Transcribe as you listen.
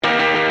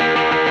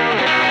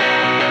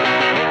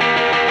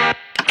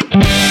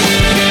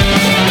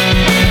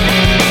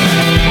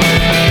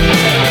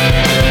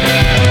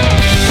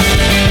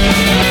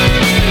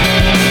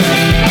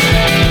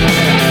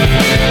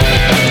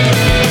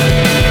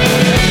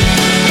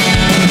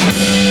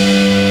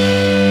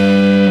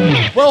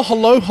Well,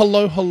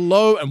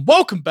 hello, and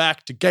welcome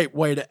back to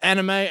Gateway to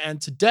Anime. And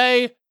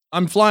today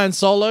I'm flying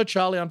solo.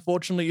 Charlie,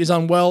 unfortunately, is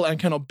unwell and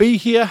cannot be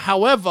here.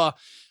 However,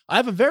 I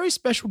have a very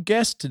special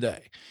guest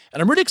today,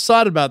 and I'm really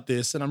excited about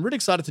this, and I'm really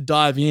excited to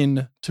dive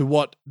in to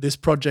what this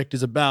project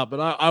is about. But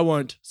I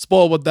won't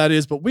spoil what that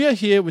is. But we are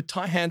here with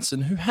Ty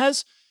Hansen, who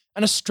has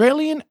an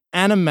Australian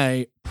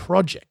anime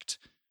project,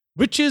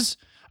 which is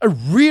a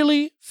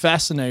really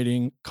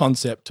fascinating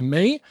concept to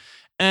me.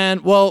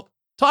 And well,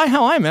 Ty,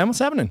 how are you, man? What's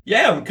happening?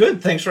 Yeah, I'm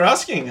good. Thanks for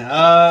asking.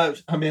 A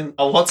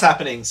lot's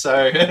happening.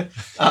 So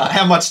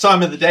how much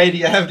time of the day do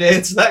you have to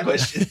answer that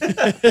question?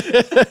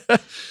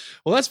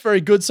 Well, that's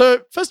very good.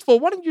 So first of all,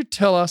 why don't you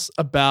tell us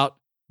about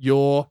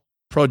your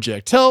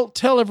project?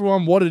 Tell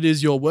everyone what it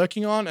is you're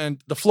working on,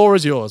 and the floor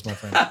is yours, my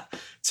friend.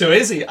 Too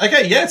easy.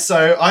 Okay, yeah.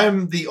 So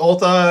I'm the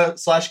author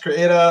 /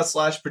 creator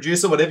 /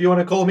 producer, whatever you want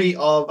to call me,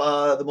 of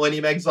the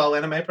Millennium Exile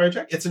anime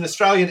project. It's an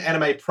Australian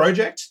anime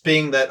project,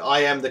 being that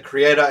I am the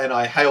creator and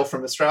I hail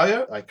from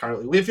Australia. I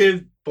currently live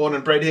here, born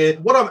and bred here.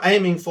 What I'm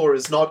aiming for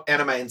is not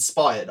anime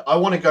inspired. I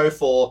want to go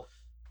for,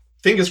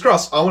 fingers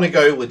crossed, I want to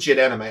go legit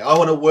anime. I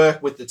want to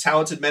work with the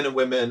talented men and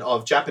women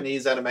of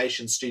Japanese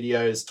animation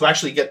studios to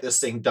actually get this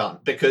thing done,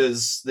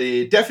 because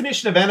the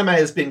definition of anime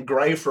has been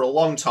grey for a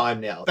long time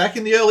now. Back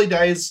in the early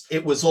days,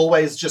 it was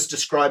always just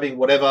describing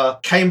whatever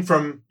came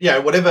from,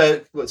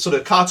 whatever sort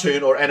of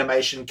cartoon or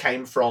animation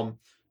came from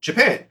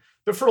Japan.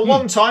 But for a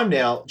long time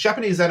now,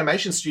 Japanese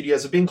animation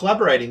studios have been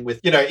collaborating with,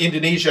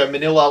 Indonesia,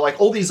 Manila,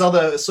 like all these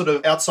other sort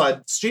of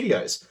outside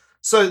studios.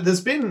 So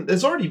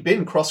there's already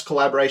been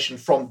cross-collaboration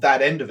from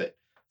that end of it.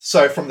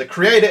 So from the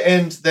creator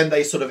end, then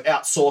they sort of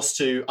outsource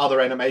to other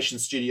animation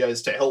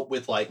studios to help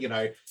with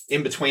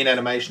in-between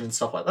animation and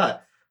stuff like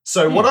that.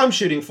 So what I'm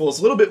shooting for is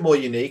a little bit more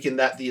unique in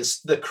that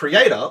the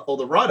creator or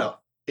the writer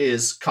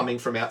is coming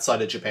from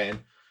outside of Japan.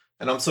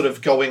 And I'm sort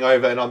of going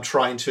over and I'm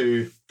trying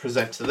to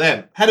present to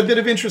them. Had a bit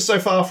of interest so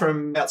far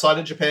from outside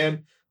of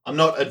Japan. I'm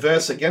not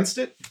adverse against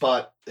it,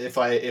 but if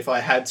I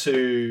had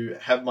to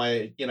have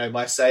my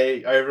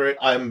say over it,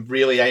 I'm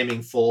really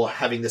aiming for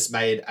having this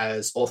made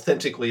as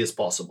authentically as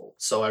possible.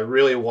 So I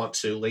really want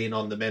to lean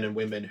on the men and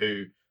women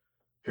who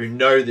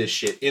know this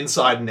shit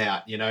inside and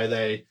out.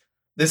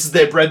 This is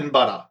their bread and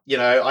butter.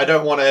 I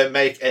don't want to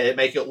make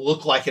it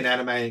look like an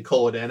anime and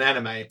call it an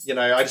anime.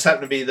 I just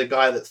happen to be the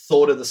guy that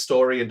thought of the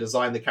story and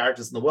designed the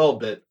characters in the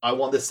world, but I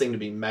want this thing to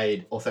be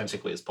made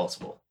authentically as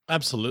possible.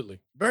 Absolutely.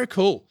 Very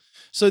cool.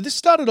 So this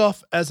started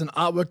off as an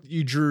artwork that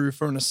you drew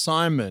for an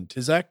assignment.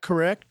 Is that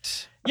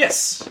correct?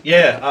 Yes.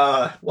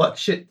 Yeah.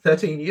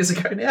 13 years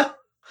ago now?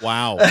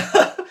 Wow.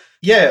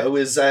 Yeah, it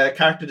was a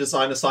character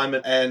design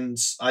assignment, and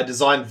I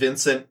designed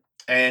Vincent,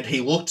 and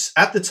he looked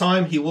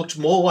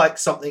more like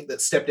something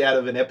that stepped out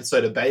of an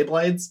episode of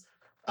Beyblades.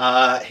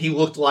 He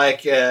looked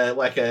like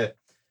a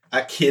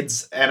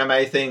kid's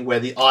anime thing where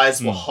the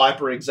eyes were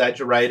hyper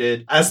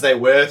exaggerated, as they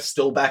were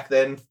still back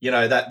then.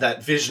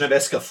 That Vision of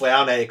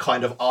Escaflowne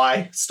kind of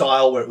eye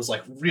style where it was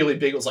like really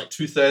big. It was like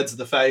 2/3 of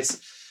the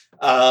face.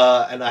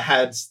 And I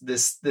had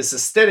this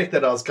aesthetic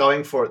that I was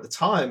going for at the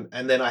time.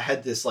 And then I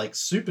had this like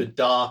super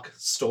dark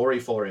story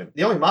for him.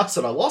 The only marks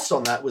that I lost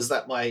on that was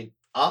that my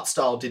art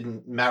style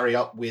didn't marry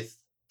up with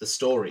the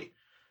story.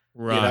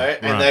 Right.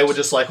 They were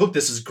just like, look,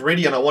 this is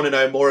gritty and I want to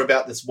know more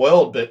about this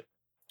world. But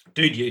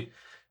dude,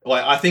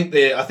 I think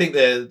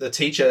the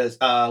teacher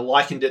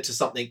likened it to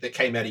something that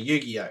came out of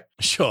Yu-Gi-Oh!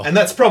 Sure. And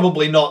that's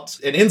probably not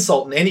an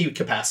insult in any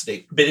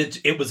capacity, but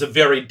it was a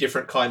very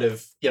different kind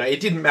of, it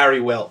didn't marry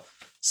well.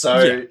 So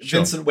yeah, sure.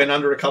 Vincent went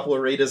under a couple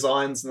of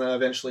redesigns and then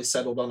eventually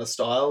settled on a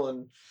style.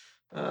 And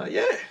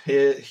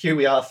here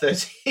we are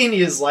 13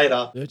 years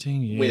later.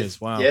 13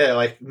 years, wow.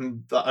 Yeah,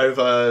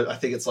 over, I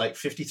think it's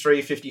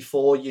 53,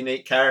 54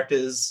 unique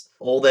characters.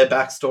 All their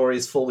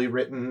backstories fully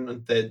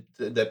written,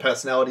 their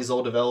personalities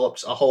all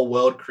developed, a whole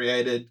world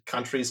created,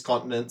 countries,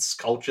 continents,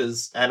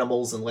 cultures,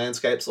 animals and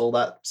landscapes, all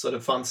that sort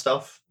of fun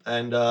stuff.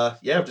 And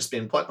I've just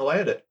been plotting away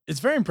at it. It's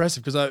very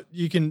impressive because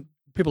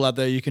people out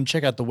there, you can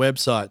check out the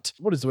website.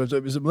 What is the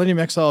website? Is it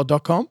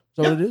millenniumexile.com? Is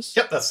that what it is?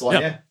 Yep, that's the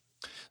one, yeah.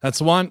 That's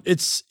the one.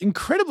 It's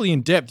incredibly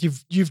in-depth.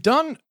 You've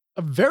done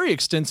a very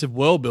extensive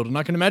world build, and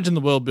I can imagine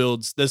the world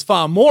builds, there's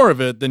far more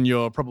of it than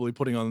you're probably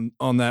putting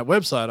on that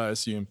website, I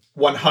assume.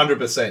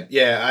 100%.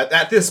 Yeah.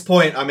 At this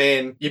point,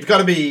 you've got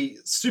to be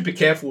super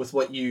careful with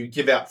what you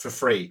give out for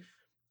free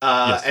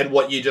yes. And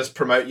what you just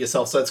promote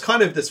yourself. So it's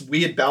kind of this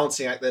weird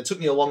balancing act that took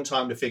me a long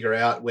time to figure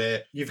out,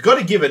 where you've got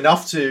to give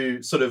enough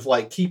to sort of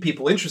keep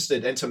people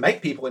interested and to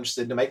make people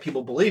interested, to make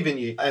people believe in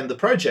you and the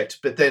project,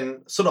 but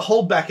then sort of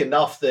hold back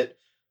enough that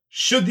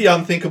should the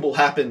unthinkable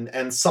happen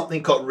and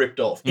something got ripped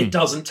off, it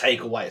doesn't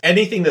take away.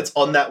 Anything that's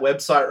on that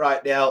website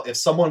right now, if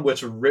someone were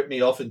to rip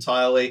me off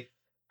entirely,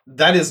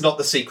 that is not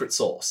the secret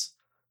sauce.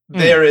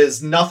 There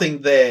is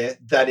nothing there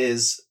that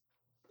is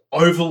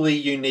overly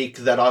unique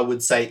that I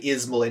would say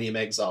is Millennium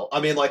Exile.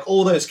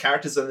 All those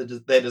characters and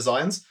their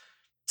designs,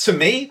 to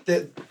me,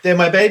 they're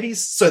my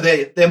babies, so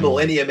they're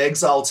Millennium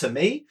Exile to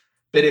me.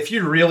 But if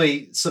you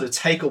really sort of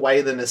take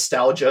away the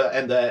nostalgia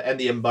and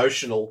the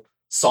emotional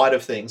side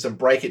of things and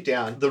break it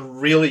down. The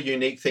really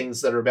unique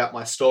things that are about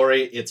my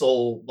story, it's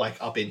all like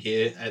up in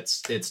here.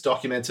 It's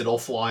documented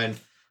offline.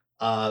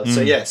 So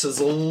there's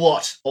a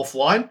lot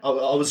offline.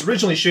 I was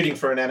originally shooting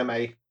for an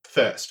anime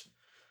first.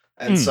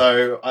 And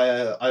so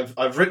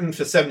I've written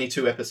for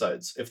 72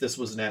 episodes if this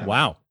was an anime.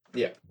 Wow.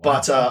 Yeah.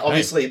 But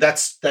obviously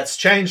that's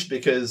changed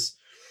because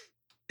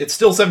it's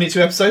still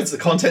 72 episodes. The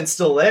content's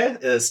still there.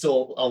 There's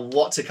still a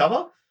lot to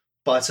cover.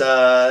 But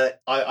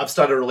I've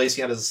started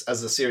releasing it as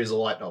a series of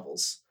light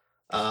novels.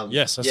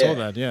 Yes, I saw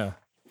that. Yeah.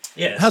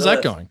 Yeah. How's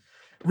that going?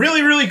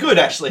 Really, really good,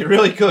 actually.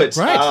 Really good.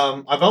 Right.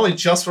 I've only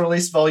just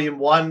released volume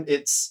 1.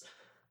 It's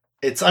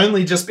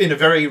only just been a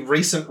very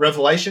recent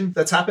revelation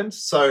that's happened.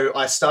 So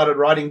I started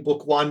writing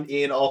book 1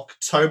 in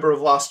October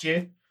of last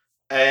year,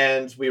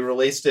 and we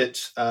released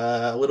it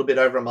a little bit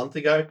over a month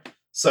ago.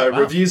 So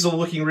reviews are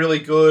looking really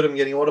good. I'm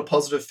getting a lot of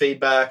positive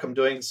feedback. I'm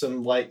doing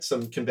some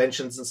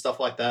conventions and stuff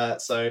like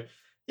that. So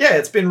yeah,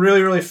 it's been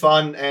really, really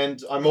fun.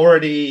 And I'm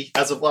already,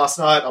 as of last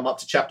night, I'm up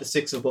to chapter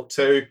 6 of book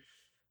 2.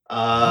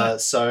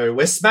 So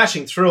we're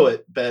smashing through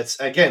it. But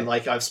again,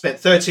 like I've spent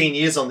 13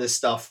 years on this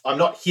stuff. I'm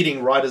not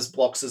hitting writer's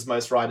blocks as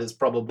most writers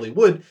probably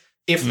would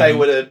if they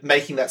were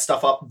making that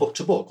stuff up book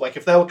to book. Like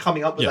if they were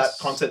coming up with that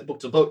content book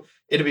to book,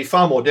 it'd be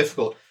far more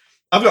difficult.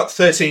 I've got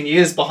 13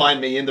 years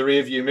behind me in the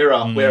rearview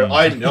mirror where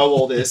I know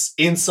all this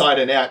inside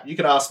and out. You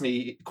could ask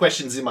me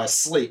questions in my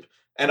sleep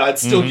and I'd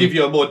still give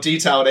you a more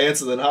detailed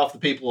answer than half the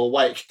people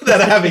awake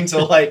that are having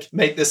to like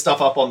make this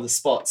stuff up on the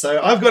spot.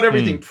 So I've got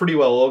everything pretty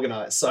well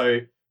organized. So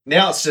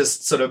now it's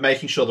just sort of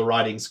making sure the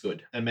writing's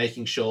good and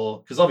making sure,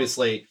 because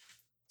obviously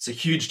it's a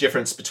huge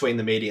difference between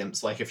the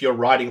mediums. Like if you're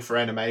writing for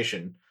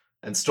animation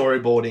and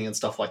storyboarding and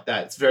stuff like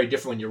that, it's very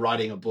different when you're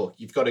writing a book.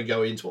 You've got to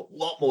go into a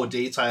lot more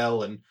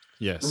detail and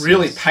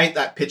really paint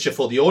that picture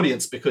for the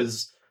audience,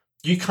 because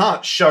you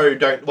can't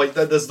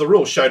there's the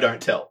rule, show,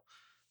 don't tell.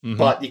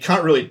 But you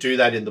can't really do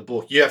that in the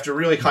book. You have to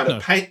really kind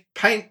of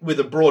paint with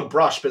a broad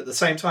brush, but at the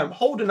same time,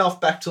 hold enough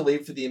back to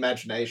leave for the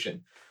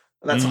imagination.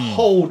 And that's a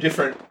whole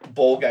different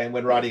ball game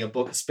when writing a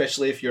book,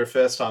 especially if you're a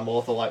first-time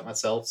author like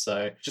myself.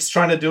 So just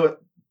trying to do it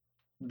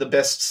the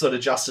best sort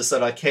of justice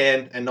that I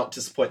can and not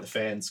disappoint the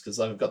fans, because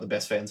I've got the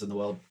best fans in the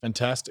world.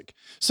 Fantastic.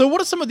 So what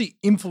are some of the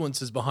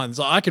influences behind this?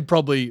 I could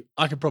probably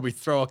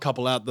throw a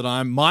couple out that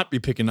I might be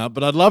picking up,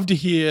 but I'd love to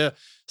hear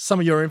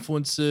some of your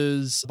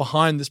influences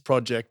behind this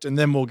project. And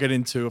then we'll get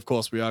into, of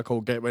course, we are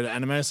called Gateway to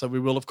Anime. So we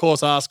will, of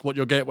course, ask what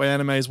your gateway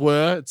animes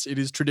were. It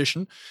is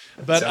tradition.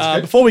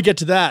 But before we get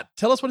to that,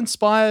 tell us what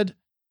inspired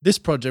this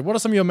project. What are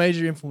some of your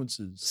major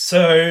influences?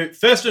 So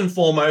first and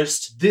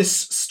foremost, this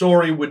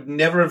story would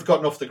never have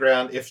gotten off the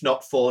ground if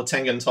not for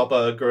Tengen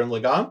Toppa Gurren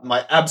Lagann,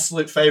 my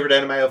absolute favorite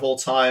anime of all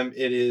time.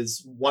 It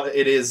is,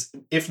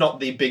 if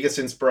not the biggest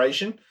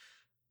inspiration.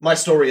 My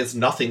story is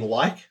nothing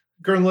like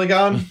Gurren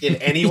Lagann in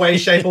any way,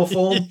 shape, or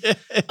form.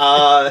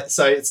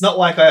 So it's not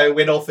like I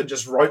went off and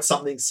just wrote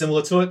something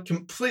similar to it.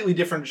 Completely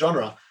different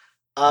genre.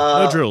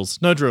 No drills.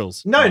 No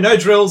drills.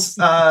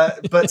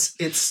 But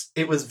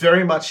it was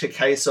very much a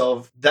case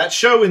of that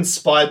show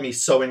inspired me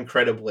so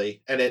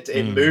incredibly, and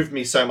it moved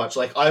me so much.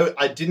 Like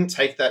I didn't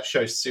take that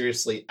show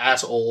seriously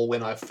at all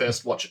when I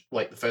first watched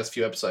like the first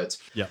few episodes.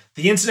 Yeah.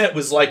 The internet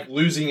was like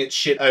losing its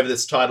shit over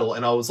this title,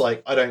 and I was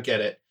like, I don't get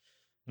it.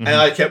 And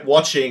I kept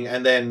watching,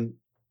 and then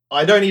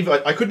I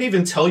couldn't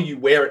even tell you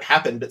where it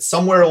happened, but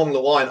somewhere along the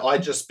line, I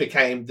just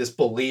became this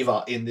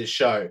believer in this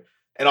show.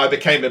 And I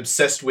became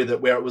obsessed with it,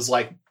 where it was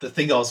like the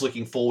thing I was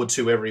looking forward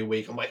to every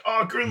week. I'm like,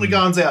 oh, Gurren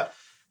Lagann's out.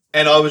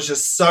 And I was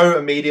just so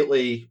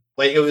immediately,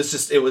 like,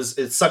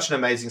 it's such an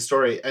amazing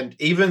story. And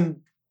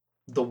even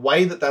the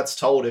way that that's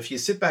told, if you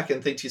sit back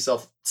and think to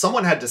yourself,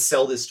 someone had to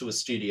sell this to a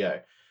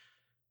studio.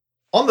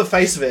 On the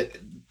face of it,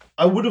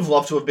 I would have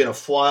loved to have been a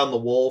fly on the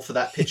wall for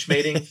that pitch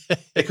meeting,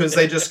 because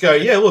they just go,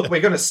 yeah, look,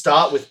 we're going to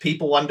start with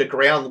people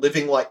underground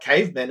living like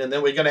cavemen, and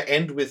then we're going to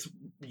end with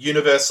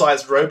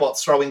universe-sized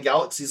robots throwing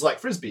galaxies like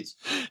frisbees.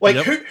 Like,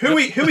 who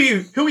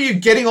are you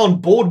getting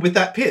on board with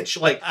that pitch?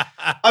 Like,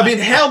 I mean,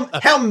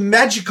 how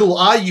magical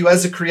are you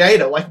as a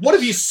creator? Like, what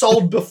have you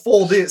sold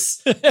before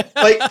this?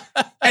 Like,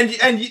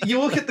 and you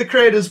look at the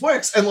creator's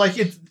works, and like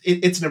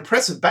it's an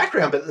impressive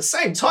background, but at the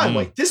same time,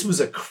 like, this was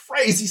a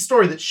crazy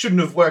story that shouldn't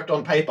have worked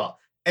on paper.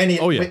 And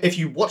if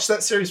you watch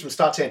that series from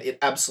start to end, it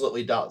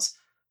absolutely does.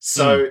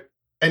 So,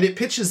 and it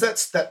pitches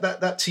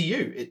that to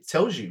you. It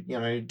tells you,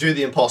 do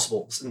the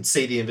impossible and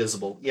see the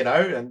invisible,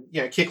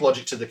 and, kick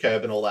logic to the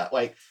curb and all that.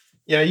 Like,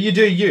 you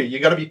do you. You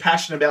got to be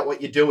passionate about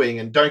what you're doing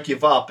and don't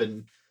give up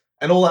and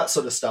all that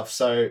sort of stuff.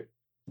 So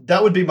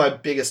that would be my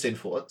biggest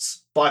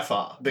influence by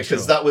far,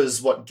 because that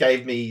was what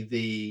gave me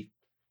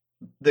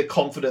the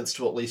confidence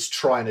to at least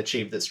try and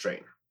achieve this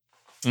dream.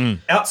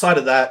 Outside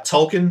of that,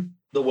 Tolkien.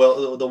 The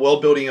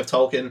world building of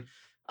Tolkien.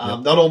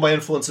 Not all my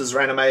influences are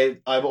anime.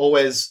 I've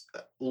always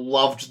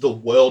loved the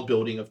world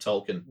building of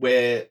Tolkien,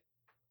 where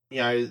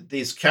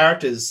these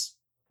characters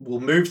will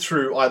move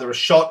through either a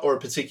shot or a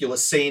particular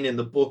scene in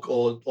the book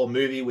or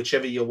movie,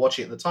 whichever you're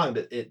watching at the time.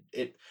 But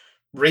it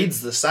reads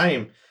the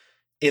same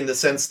in the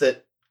sense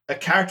that a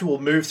character will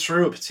move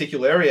through a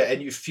particular area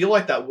and you feel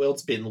like that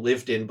world's been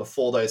lived in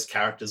before those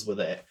characters were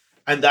there.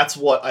 And that's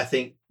what I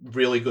think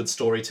really good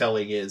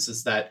storytelling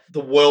is that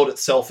the world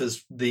itself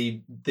is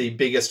the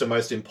biggest and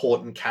most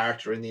important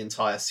character in the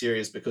entire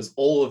series, because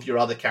all of your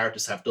other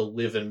characters have to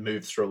live and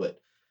move through it.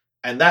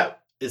 And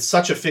that is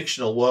such a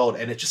fictional world,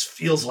 and it just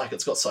feels like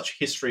it's got such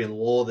history and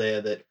lore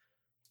there that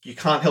you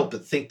can't help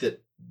but think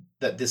that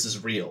this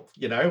is real,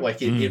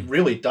 like it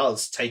really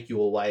does take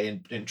you away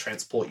and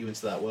transport you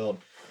into that world.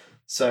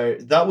 So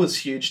that was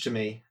huge to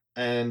me.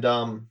 And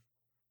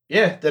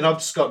then I've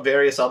just got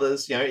various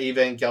others,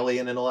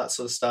 Evangelion and all that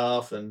sort of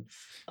stuff, and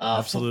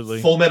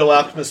absolutely Full Metal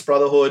Alchemist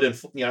Brotherhood, and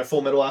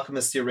Full Metal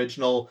Alchemist the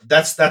original.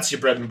 That's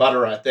your bread and butter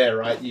right there,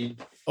 right?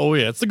 Oh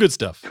yeah, it's the good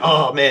stuff.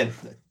 Oh man,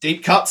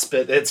 deep cuts,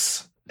 but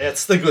it's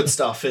the good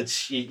stuff.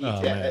 It's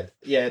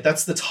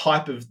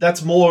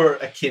that's more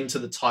akin to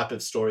the type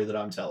of story that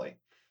I'm telling.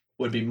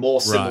 Would be more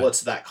similar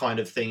to that kind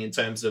of thing in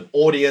terms of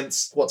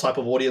audience, what type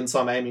of audience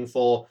I'm aiming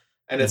for.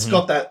 And it's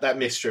got that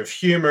mixture of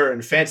humor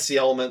and fantasy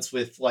elements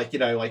with like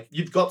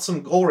you've got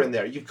some gore in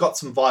there. You've got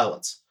some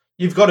violence.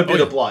 You've got a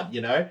bit of blood,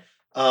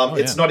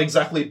 It's not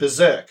exactly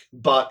Berserk,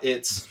 but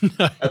it's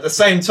at the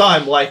same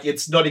time, like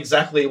it's not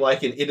exactly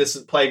like an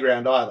innocent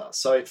playground either.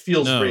 So it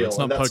feels real. It's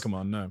not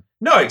Pokemon, no.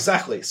 No,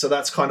 exactly. So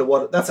that's kind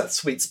of that's that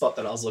sweet spot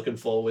that I was looking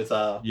for with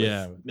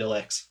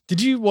Mil-X.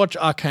 Did you watch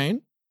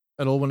Arcane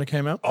at all when it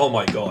came out? Oh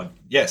my God.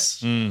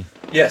 Yes.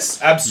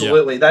 Yes,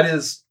 absolutely. That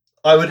is,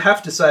 I would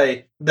have to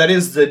say, that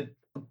is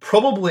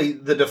probably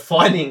the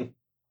defining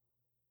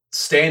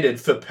standard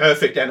for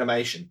perfect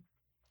animation.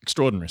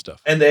 Extraordinary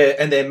stuff. And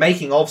their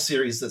making of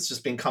series that's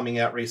just been coming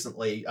out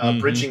recently,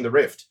 Bridging the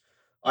Rift.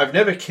 I've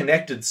never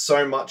connected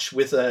so much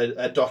with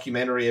a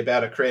documentary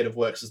about a creative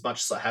works as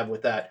much as I have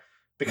with that,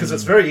 because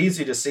it's very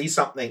easy to see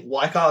something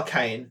like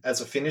Arcane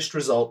as a finished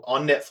result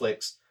on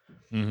Netflix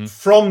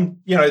from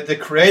the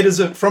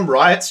creators from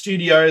Riot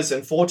Studios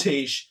and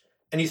Fortiche,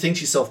 and you think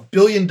to yourself, $1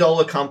 billion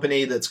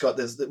company that's got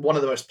one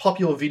of the most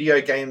popular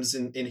video games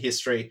in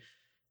history.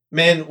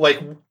 Man,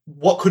 like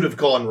what could have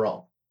gone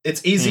wrong?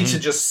 It's easy to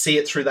just see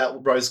it through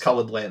that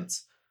rose-colored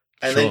lens.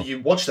 And then you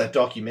watch that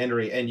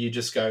documentary and you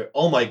just go,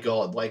 oh my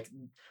God, like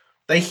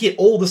they hit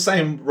all the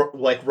same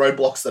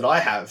roadblocks that I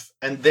have.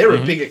 And they're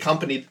a bigger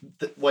company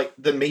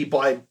than me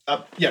by,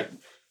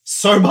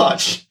 so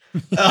much.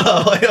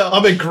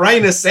 I'm a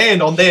grain of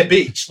sand on their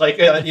beach,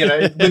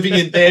 living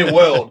in their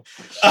world.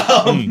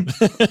 And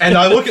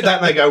I look at that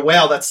and I go,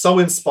 wow, that's so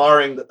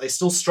inspiring that they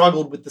still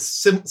struggled with the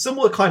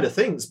similar kind of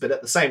things. But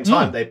at the same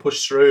time, they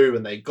pushed through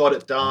and they got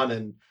it done.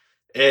 And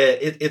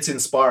it's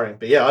inspiring.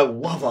 But yeah, I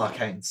love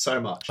Arcane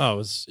so much.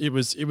 Oh, it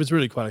was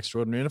really quite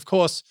extraordinary. And of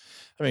course,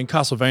 I mean,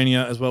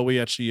 Castlevania as well. We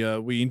actually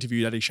we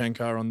interviewed Adi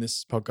Shankar on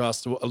this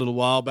podcast a little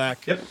while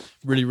back. Yep.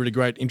 Really, really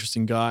great,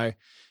 interesting guy.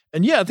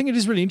 And yeah, I think it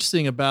is really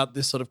interesting about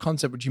this sort of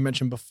concept which you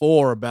mentioned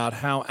before about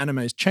how anime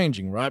is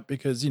changing, right?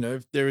 Because,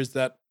 there is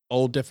that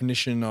old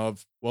definition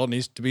of, well, it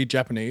needs to be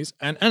Japanese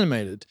and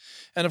animated.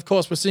 And of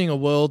course, we're seeing a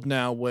world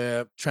now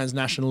where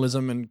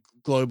transnationalism and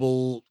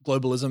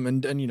globalism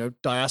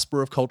and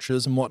diaspora of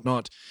cultures and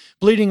whatnot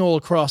bleeding all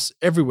across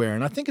everywhere.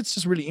 And I think it's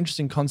just a really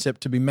interesting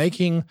concept to be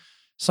making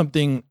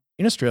something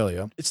in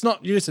Australia. It's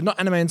not, you said, not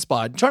anime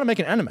inspired, trying to make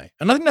an anime.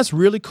 And I think that's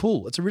really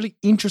cool. It's a really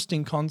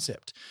interesting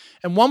concept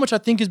and one which I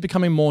think is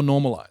becoming more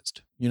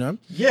normalized,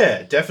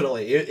 Yeah,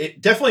 definitely.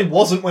 It definitely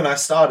wasn't when I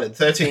started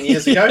 13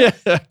 years ago. Yeah,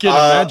 I can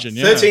imagine.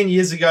 13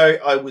 years ago,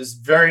 I was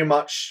very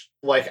much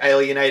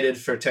alienated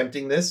for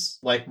attempting this.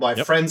 Like my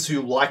friends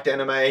who liked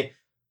anime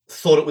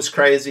thought it was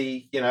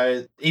crazy.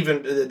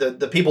 Even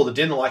the people that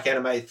didn't like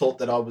anime thought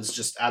that I was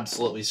just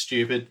absolutely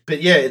stupid.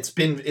 But yeah, it's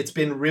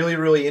been really,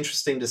 really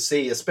interesting to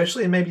see,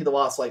 especially in maybe the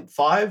last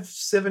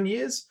 5-7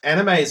 years.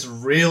 Anime's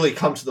really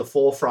come to the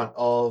forefront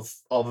of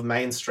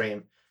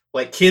mainstream.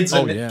 Like kids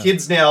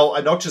now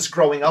are not just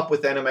growing up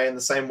with anime in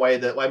the same way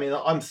that,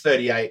 I'm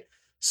 38.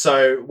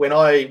 So when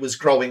I was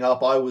growing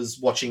up, I was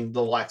watching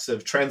the likes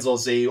of Trenzor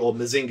Z or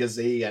Mazinger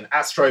Z and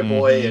Astro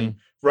Boy and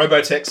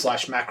Robotech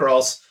 /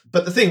 Macross.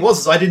 But the thing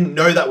was I didn't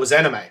know that was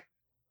anime,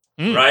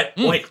 right?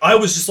 I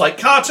was just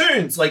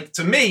cartoons.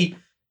 To me,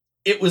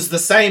 it was the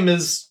same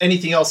as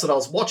anything else that I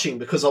was watching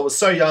because I was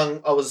so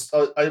young. I was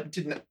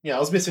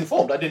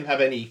misinformed. I didn't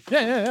have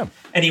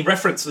any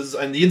references,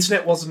 and the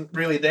internet wasn't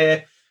really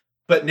there.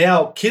 But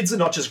now kids are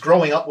not just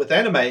growing up with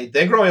anime;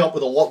 they're growing up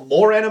with a lot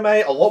more anime,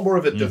 a lot more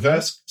of a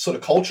diverse sort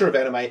of culture of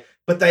anime.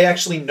 But they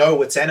actually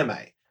know it's anime.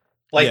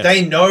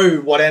 They know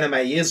what anime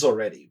is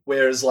already.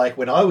 Whereas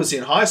when I was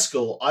in high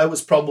school, I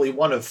was probably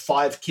one of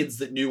 5 kids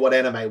that knew what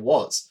anime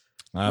was.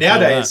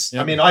 Nowadays,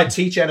 I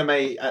teach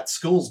anime at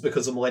schools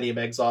because of Millennium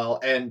Exile.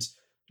 And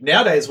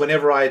nowadays,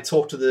 whenever I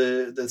talk to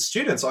the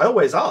students, I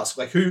always ask,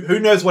 who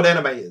knows what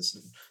anime is?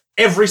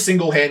 Every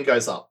single hand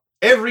goes up.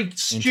 Every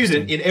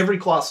student in every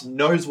class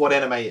knows what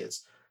anime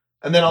is.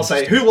 And then I'll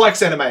say, who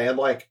likes anime? And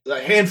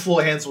a handful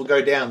of hands will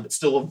go down, but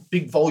still a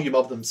big volume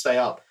of them stay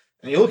up.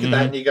 And you look at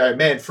that and you go,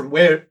 man, from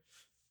where...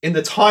 In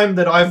the time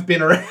that I've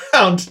been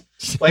around,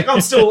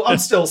 I'm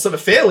still sort of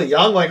fairly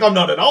young. I'm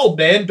not an old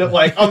man, but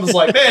I'm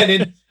just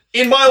man,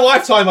 in my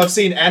lifetime, I've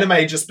seen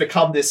anime just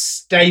become this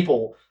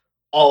staple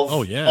of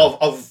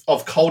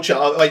of culture.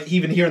 Like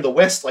even here in the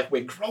West, like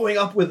we're growing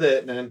up with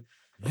it, and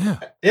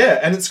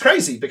and it's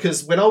crazy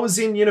because when I was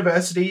in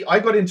university, I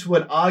got into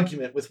an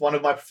argument with one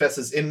of my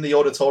professors in the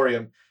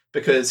auditorium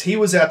because he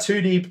was our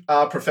 2D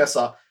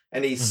professor,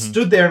 and he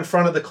stood there in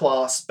front of the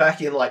class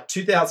back in like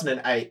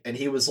 2008, and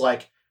he was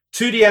like,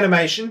 "2D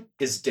animation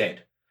is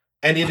dead,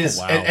 and it is,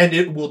 and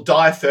it will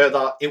die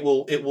further. It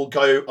will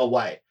go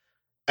away."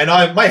 And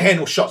my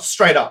hand was shot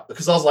straight up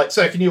because I was like,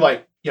 "So can you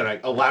like,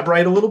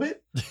 elaborate a little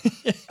bit?"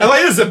 And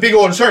like, this is a big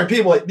auditorium.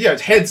 People,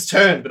 heads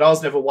turned, but I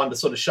was never one to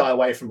sort of shy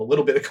away from a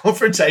little bit of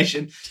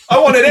confrontation. I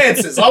wanted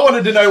answers. I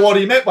wanted to know what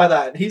he meant by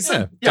that. And he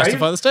said,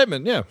 justify the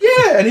statement. Yeah.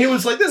 And he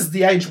was like, this is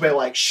the age where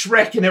like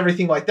Shrek and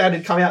everything like that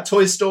had come out,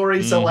 Toy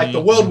Story. So like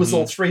the world was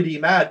all 3D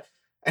mad.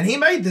 And he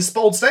made this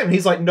bold statement.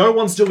 He's like, no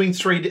one's doing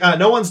 3D,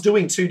 no one's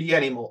doing 2D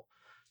anymore.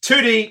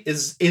 2D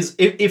is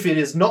if it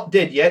is not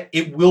dead yet,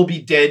 it will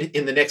be dead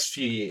in the next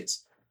few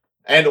years.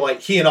 And like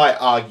he and I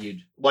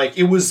argued, like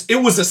it was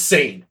a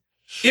scene.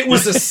 It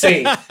was a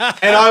scene.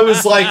 And I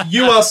was like,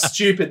 you are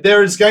stupid.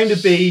 There is going to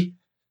be,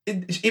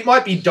 it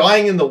might be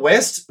dying in the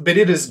West, but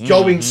it is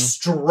going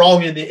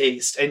strong in the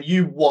East. And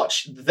you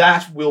watch,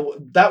 that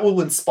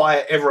will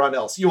inspire everyone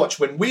else. You watch,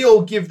 when we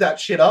all give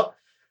that shit up,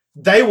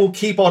 they will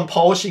keep on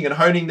polishing and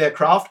honing their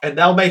craft, and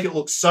they'll make it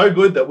look so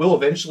good that we'll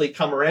eventually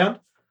come around.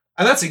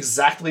 And that's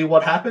exactly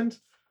what happened.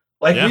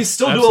 Like, we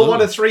still do a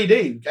lot of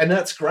 3D, and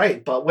that's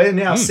great. But we're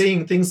now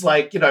seeing things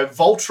like,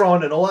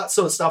 Voltron and all that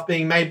sort of stuff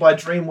being made by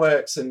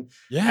DreamWorks and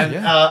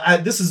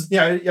this is,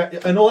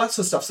 and all that sort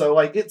of stuff. So,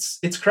 like,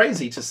 it's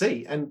crazy to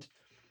see. And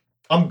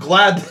I'm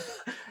glad, this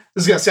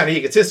is going to sound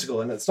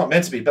egotistical, and it's not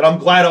meant to be, but I'm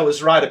glad I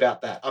was right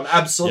about that. I'm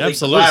absolutely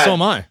glad so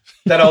am I.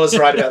 that I was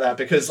right about that,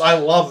 because I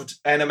loved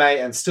anime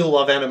and still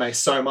love anime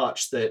so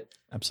much that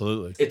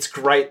it's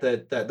great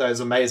that those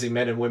amazing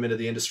men and women of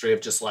the industry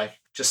have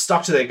just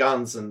stuck to their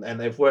guns and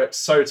they've worked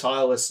so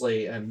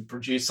tirelessly and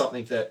produced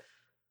something that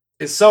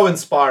is so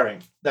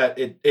inspiring that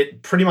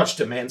it pretty much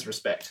demands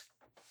respect.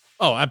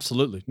 Oh,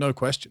 absolutely. No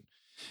question.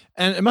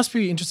 And it must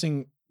be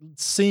interesting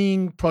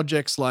seeing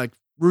projects like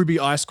Ruby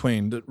Ice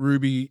Queen that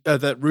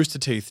Rooster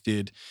Teeth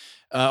did.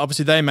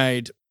 Obviously, they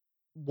made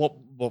what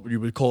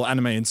you would call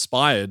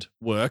anime-inspired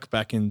work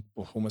back in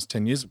almost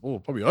 10 years,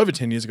 probably over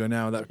 10 years ago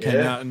now that came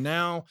out. And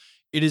now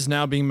it is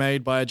now being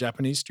made by a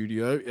Japanese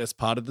studio as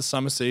part of the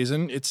summer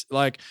season. It's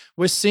like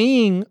we're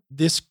seeing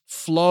this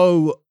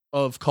flow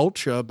of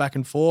culture back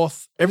and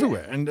forth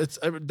everywhere. And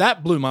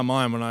that blew my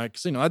mind when I'd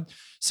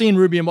seen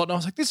Ruby and whatnot. I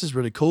was like, this is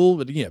really cool,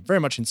 but very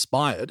much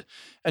inspired.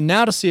 And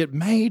now to see it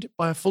made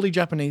by a fully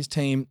Japanese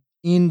team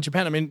in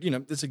Japan, I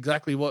mean, that's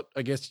exactly what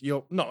I guess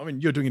you're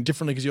doing it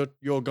differently because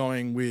you're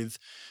going with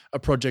a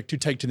project to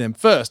take to them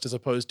first as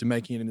opposed to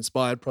making it an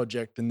inspired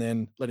project and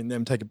then letting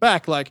them take it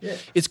back.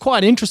 It's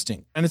quite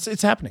interesting and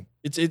it's happening.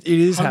 It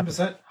is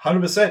 100%,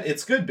 happening. 100%.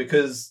 It's good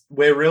because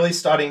we're really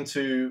starting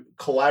to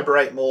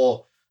collaborate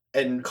more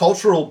and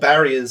cultural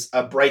barriers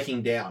are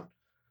breaking down.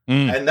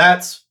 And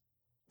that's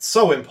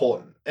so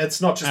important.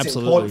 It's not just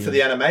important for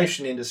the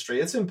animation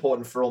industry. It's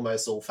important for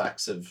almost all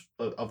facts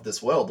of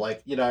this world.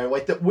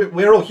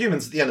 We're all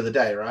humans at the end of the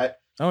day, right?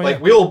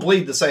 We all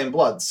bleed the same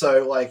blood.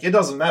 So it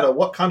doesn't matter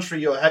what country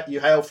you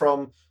hail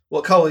from,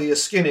 what color your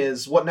skin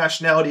is, what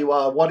nationality you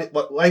are,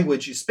 what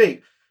language you speak.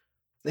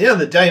 At the end of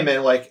the day,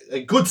 man,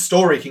 a good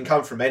story can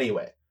come from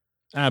anywhere.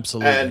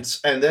 Absolutely.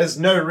 And there's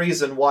no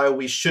reason why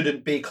we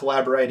shouldn't be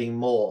collaborating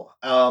more.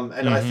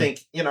 I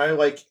think,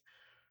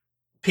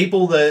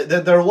 people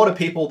there are a lot of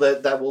people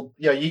that will,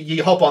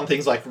 you hop on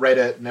things like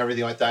Reddit and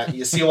everything like that. And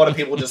you see a lot of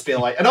people just being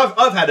like, and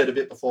I've had it a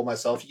bit before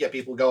myself. You get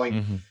people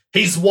going,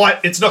 he's white,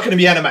 it's not going to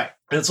be anime.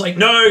 And it's like,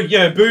 no,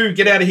 boo,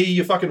 get out of here,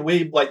 you fucking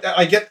weeb.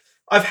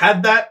 I've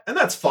had that, and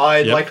that's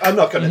fine. Yep. I'm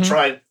not going to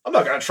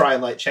try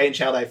and change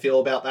how they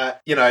feel about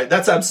that.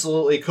 That's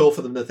absolutely cool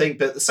for them to think.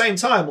 But at the same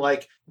time,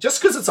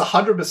 just because it's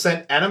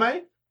 100%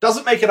 anime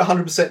doesn't make it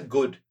 100%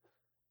 good.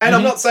 And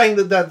I'm not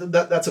saying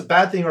that's a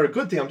bad thing or a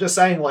good thing. I'm just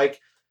saying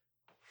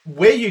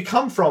where you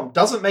come from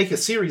doesn't make a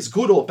series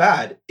good or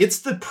bad. It's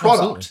the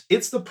product. Absolutely.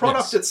 It's the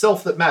product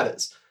itself that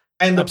matters.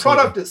 And the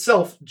product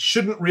itself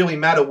shouldn't really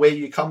matter where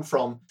you come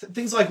from.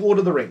 Things like Lord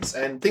of the Rings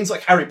and things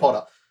like Harry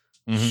Potter.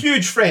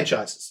 Huge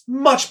franchises,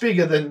 much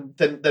bigger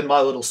than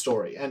My Little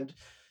Story, and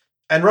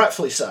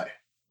rightfully so.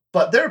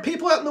 But there are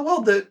people out in the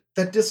world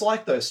that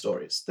dislike those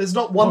stories. There's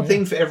not one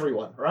thing for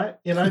everyone,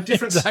 right?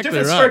 Different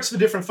strokes for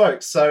different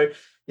folks. So,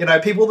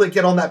 people that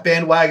get on that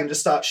bandwagon just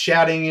start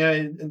shouting,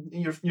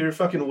 you're a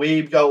fucking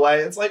weeb, go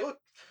away. It's like, look,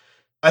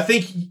 I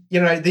think,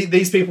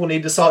 these people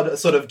need to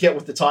sort of get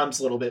with the times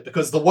a little bit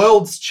because the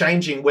world's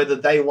changing whether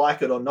they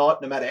like it or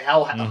not, no matter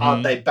how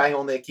hard they bang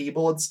on their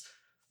keyboards.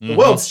 The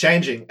world's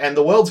changing and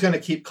the world's going to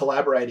keep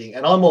collaborating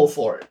and I'm all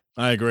for it.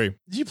 I agree.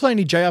 Did you play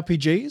any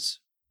JRPGs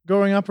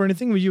growing up or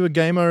anything? Were you a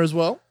gamer as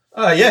well?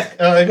 Yeah,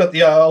 I got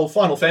the old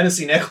Final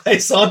Fantasy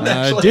necklace on,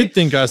 actually. I did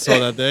think I saw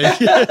that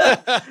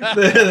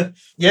there.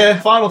 Yeah,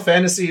 Final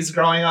Fantasies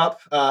growing up,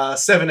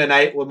 7 and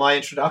 8 were my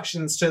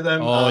introductions to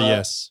them. Oh,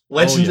 yes.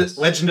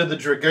 Legend of the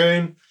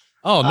Dragoon.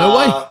 Oh, no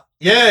way.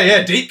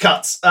 Yeah, deep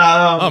cuts.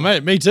 Oh,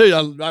 mate, me too.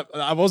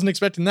 I wasn't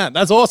expecting that.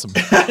 That's awesome.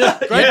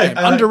 Great game.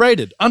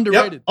 Underrated.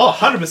 Yep. Oh,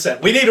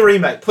 100%. We need a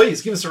remake.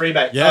 Please give us a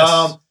remake.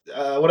 Yes.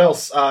 What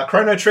else?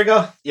 Chrono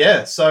Trigger.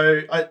 Yeah,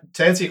 so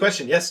to answer your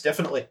question, yes,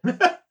 definitely.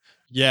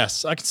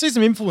 Yes, I can see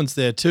some influence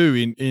there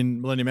too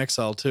in Millennium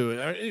Exile too.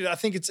 I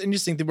think it's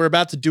interesting that we're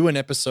about to do an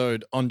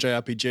episode on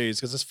JRPGs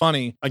because it's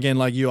funny. Again,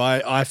 like you,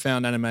 I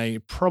found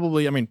anime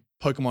probably. I mean,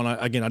 Pokemon.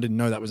 I didn't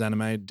know that was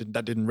anime.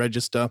 That didn't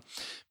register,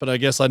 but I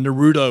guess like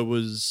Naruto.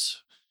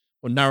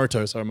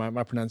 Sorry,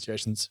 my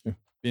pronunciation's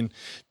been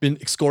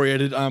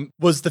excoriated.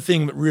 Was the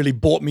thing that really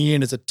brought me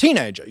in as a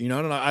teenager. You know,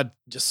 and I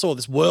just saw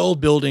this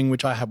world building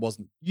which I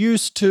wasn't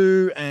used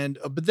to,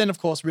 but then of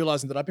course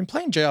realizing that I've been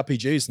playing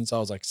JRPGs since I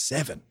was like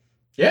 7.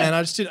 Yeah. And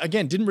I just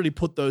didn't really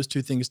put those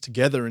two things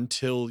together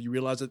until you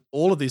realize that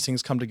all of these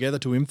things come together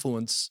to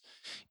influence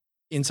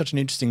in such an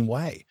interesting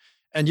way.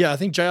 And yeah, I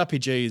think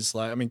JRPGs,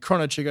 like, I mean,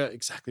 Chrono Trigger,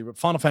 exactly, but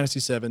Final Fantasy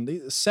VII,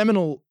 these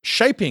seminal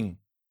shaping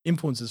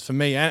influences for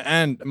me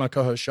and my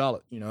co-host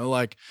Charlotte, you know,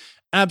 like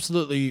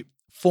absolutely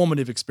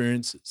formative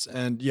experiences.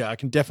 And yeah, I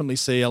can definitely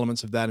see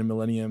elements of that in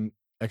Millennium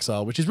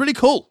Exile, which is really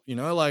cool, you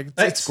know, like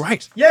it's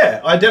great.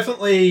 Yeah, I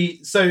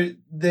definitely. So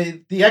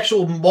the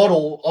actual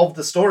model of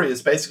the story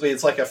is basically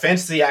it's like a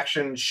fantasy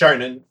action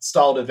shonen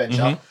styled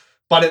adventure,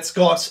 but it's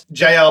got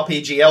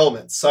JRPG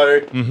elements. So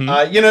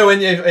you know,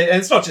 and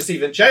it's not just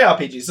even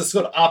JRPGs; it's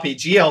got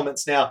RPG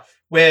elements now,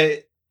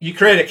 where you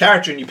create a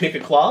character and you pick a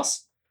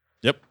class.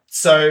 Yep.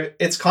 So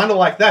it's kind of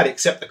like that,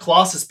 except the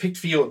class is picked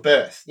for you at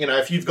birth. You know,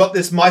 if you've got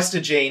this Meister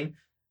gene.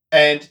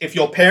 And if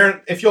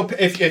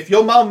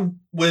your mum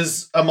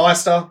was a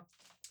Meister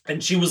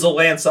and she was a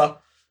Lancer,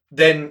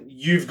 then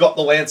you've got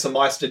the Lancer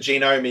Meister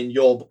genome in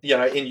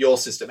your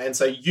system, and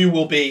so you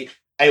will be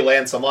a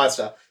Lancer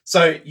Meister.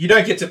 So you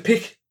don't get to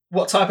pick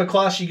what type of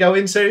class you go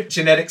into.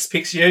 Genetics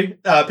picks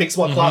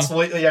what class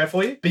for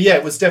you. But yeah,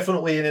 it was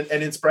definitely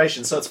an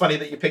inspiration. So it's funny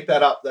that you picked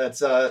that up.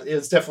 That it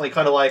was definitely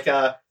kind of like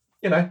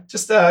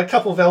just a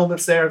couple of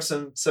elements there of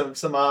some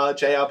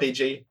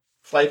JRPG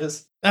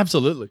flavors.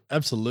 Absolutely.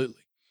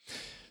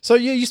 So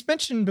yeah, you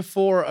mentioned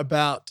before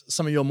about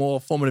some of your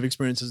more formative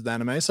experiences with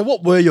anime. So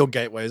what were your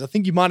gateways? I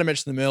think you might have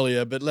mentioned them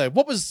earlier, but like,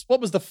 what was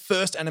the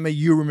first anime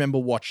you remember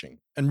watching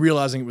and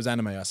realizing it was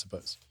anime, I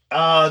suppose?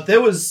 There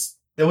was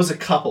a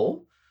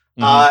couple.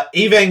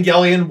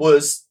 Evangelion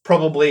was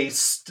probably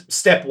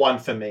step one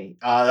for me.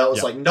 That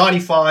was like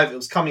 95. It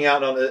was coming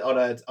out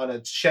on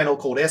a channel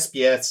called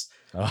SBS,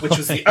 which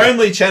was the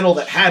only channel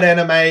that had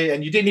anime,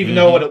 and you didn't even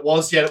know what it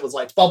was yet. It was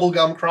like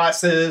Bubblegum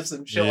Crisis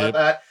and shit like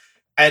that.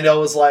 And I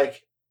was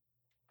like,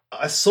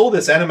 I saw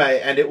this anime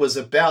and it was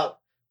about,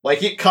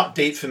 like, it cut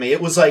deep for me.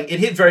 It was like, it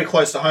hit very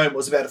close to home. It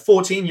was about a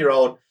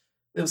 14-year-old.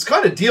 It was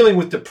kind of dealing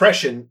with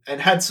depression and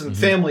had some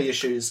family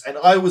issues. And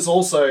I was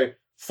also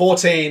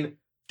 14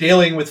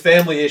 dealing with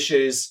family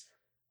issues.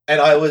 And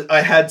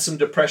I had some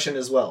depression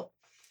as well.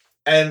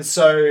 And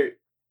so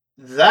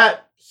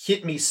that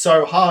hit me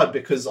so hard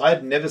because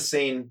I'd never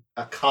seen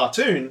a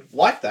cartoon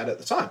like that at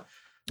the time.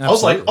 Absolutely. I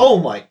was like, oh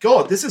my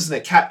God, this isn't a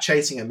cat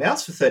chasing a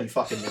mouse for 30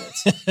 fucking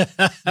minutes.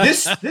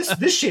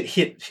 this shit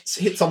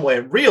hit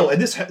somewhere real.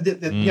 And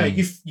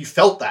you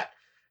felt that.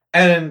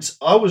 And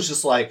I was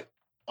just like,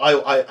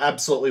 I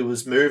absolutely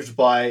was moved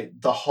by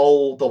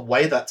the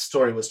way that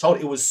story was told.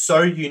 It was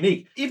so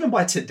unique. Even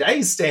by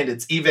today's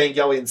standards,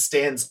 Evangelion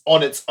stands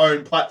on its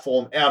own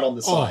platform out on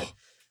the side.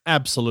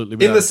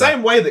 Absolutely. In the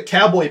same way that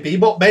Cowboy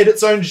Bebop made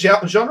its own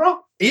genre,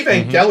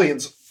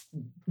 Evangelion's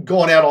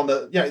gone out on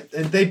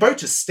and they both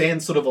just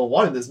stand sort of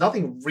alone. There's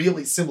nothing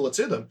really similar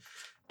to them.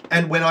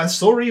 And when I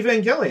saw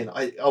Evangelion,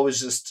 I was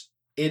just,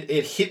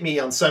 it hit me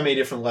on so many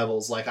different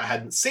levels. Like I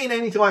hadn't seen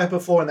anything like it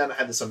before. And then I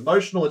had this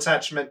emotional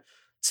attachment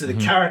to the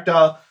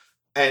character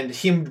and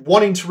him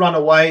wanting to run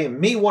away and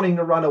me wanting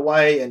to run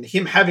away and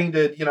him having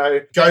to,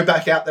 go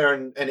back out there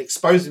and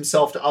expose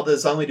himself to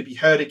others only to be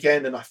hurt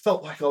again. And I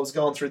felt like I was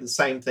going through the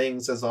same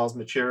things as I was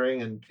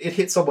maturing, and it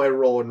hit somewhere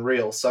raw and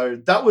real. So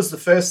that was the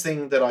first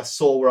thing that I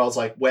saw where I was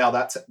like, wow,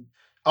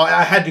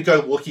 I had to go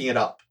looking it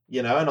up,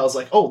 and I was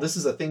like, oh, this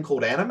is a thing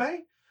called anime.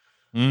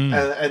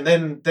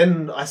 And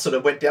then I sort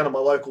of went down to my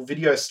local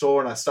video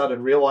store and I started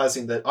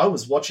realizing that I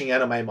was watching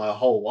anime my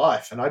whole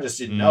life and I just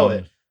didn't know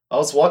it. I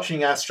was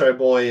watching Astro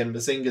Boy and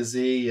Mazinger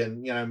Z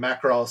and,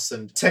 Macross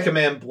and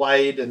Tekkaman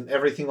Blade and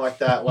everything like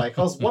that. Like,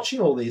 I was watching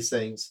all these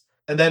things.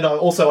 And then I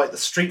also like the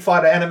Street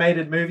Fighter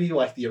animated movie,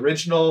 like the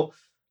original.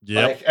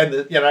 Yeah. Like, and,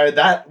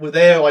 that were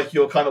there, like,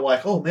 you're kind of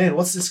like, oh, man,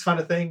 what's this kind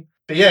of thing?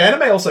 But yeah,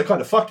 anime also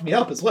kind of fucked me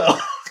up as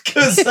well.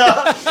 Because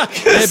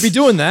be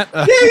doing that.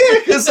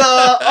 Because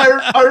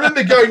I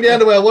remember going down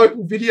to our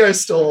local video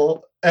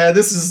store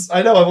this is,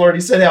 I know I've already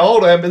said how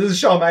old I am, but this is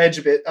showing my age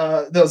a bit.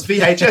 There was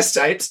VHS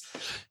tapes.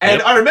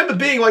 And I remember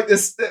being like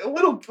this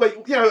little,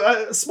 like, you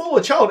know, a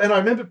smaller child. And I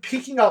remember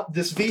picking up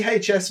this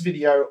VHS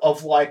video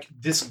of like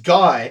this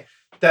guy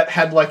that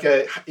had like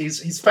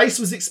his face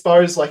was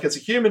exposed like as a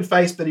human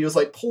face, but he was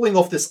like pulling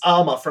off this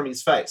armor from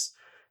his face.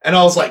 And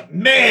I was like,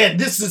 man,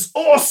 this is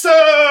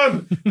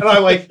awesome. And I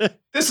like,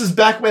 this is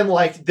back when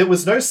like there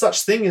was no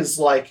such thing as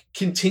like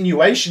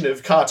continuation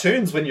of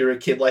cartoons when you were a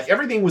kid. Like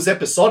everything was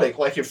episodic.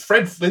 Like if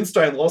Fred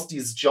Flintstone lost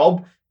his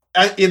job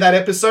in that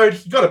episode,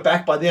 he got it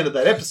back by the end of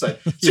that episode.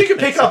 So you could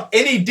pick up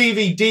any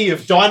DVD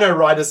of Dino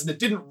Riders and it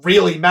didn't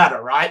really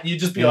matter, right? You'd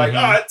just be like,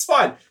 oh, it's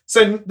fine.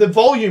 So the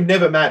volume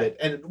never mattered.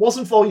 And it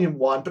wasn't volume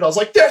 1, but I was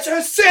like, that's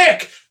so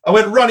sick. I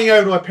went running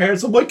over to my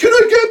parents. I'm like, can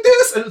I get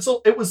this?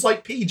 And it was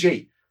like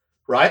PG.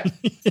 Right?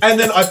 And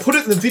then I put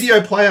it in the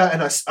video player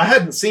and I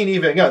hadn't seen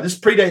Evangelion. This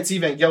predates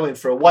Evangelion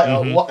for a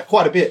while,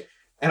 quite a bit.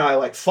 And I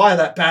like fire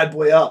that bad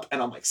boy up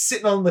and I'm like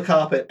sitting on the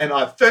carpet and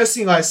first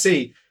thing I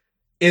see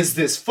is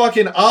this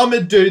fucking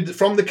armored dude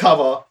from the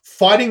cover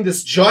fighting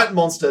this giant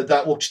monster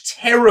that looked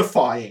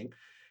terrifying.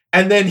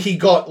 And then he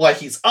got like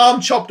his arm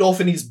chopped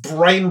off and his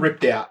brain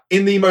ripped out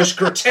in the most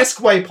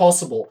grotesque way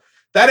possible.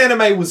 That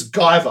anime was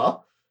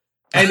Guyver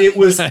and it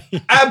was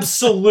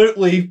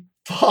absolutely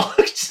fucked.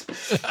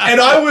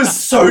 And I was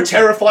so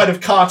terrified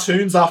of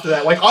cartoons after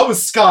that. Like I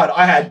was scarred.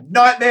 I had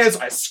nightmares.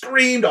 I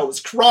screamed. I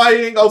was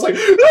crying. I was like,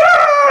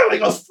 ah!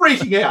 Like I was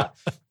freaking out.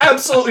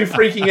 Absolutely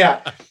freaking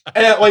out.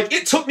 And like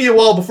it took me a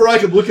while before I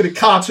could look at a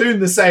cartoon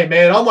the same,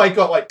 man. I'm like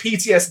got like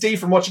PTSD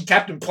from watching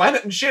Captain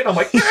Planet and shit. I'm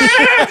like,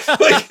 ah!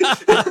 Like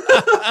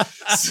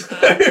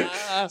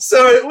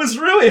so it was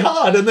really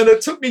hard. And then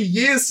it took me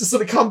years to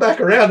sort of come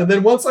back around. And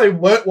then once I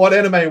learnt what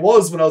anime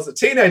was when I was a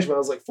teenager, when I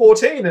was like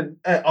 14, and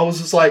I was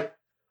just like,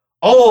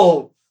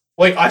 oh,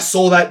 like I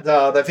saw that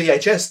the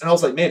VHS and I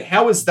was like, man,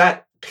 how is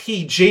that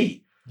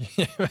PG?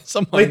 Yeah,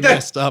 someone like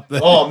messed up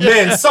there. Oh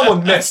man,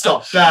 someone messed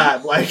up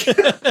bad. Like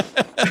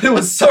it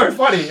was so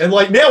funny. And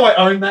like now I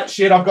own that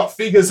shit. I've got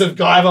figures of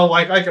Guyver.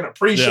 Like I can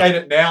appreciate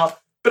it now.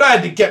 But I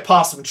had to get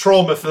past some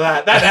trauma for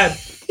that. That had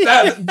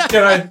that, you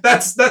know,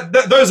 that's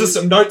those are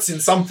some notes in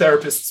some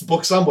therapist's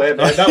book somewhere,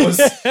 man. That was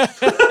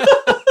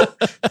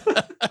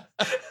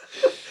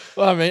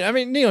Well, I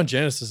mean, Neon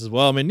Genesis as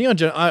well. I mean,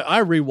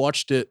 I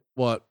rewatched it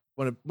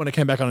when it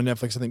came back on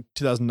Netflix, I think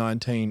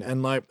 2019,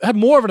 and like it had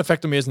more of an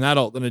effect on me as an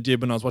adult than it did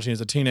when I was watching it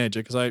as a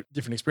teenager because I had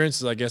different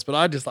experiences, I guess. But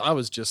I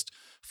was just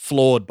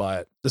floored by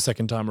it the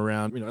second time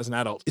around. You know, as an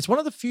adult, it's one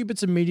of the few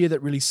bits of media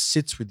that really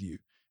sits with you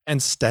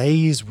and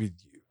stays with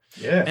you.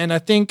 Yeah, and I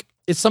think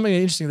it's something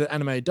interesting that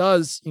anime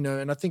does. You know,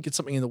 and I think it's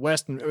something in the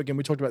West. And again,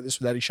 we talked about this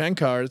with Adi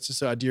Shankar. It's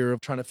this idea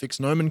of trying to fix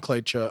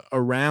nomenclature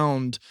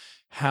around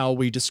how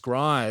we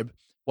describe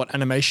what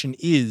animation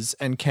is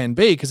and can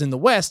be, because in the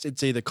West,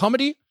 it's either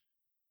comedy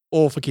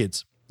or for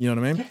kids. You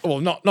know what I mean? Well,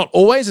 not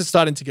always. It's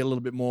starting to get a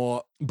little bit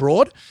more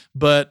broad,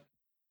 but,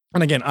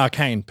 and again,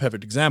 Arcane,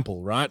 perfect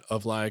example, right?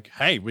 Of like,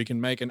 hey, we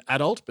can make an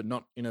adult, but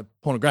not in a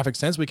pornographic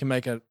sense. We can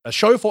make a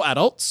show for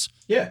adults,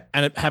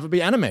 and have it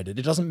be animated.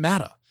 It doesn't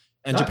matter.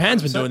 And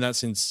Japan's 100%. Been doing that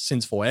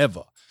since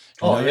forever.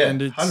 Oh yeah,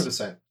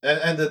 100%.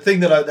 And the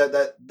thing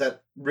that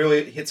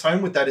really hits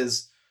home with that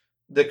is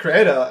the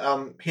creator,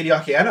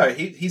 Hideaki Anno.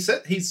 He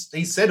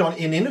said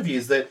in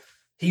interviews that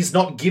he's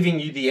not giving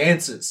you the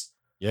answers.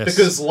 Yes.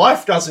 Because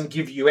life doesn't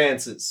give you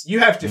answers. You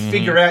have to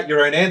figure out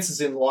your own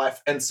answers in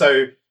life. And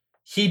so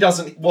he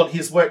doesn't want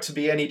his work to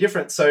be any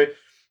different. So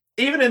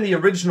even in the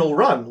original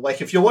run, like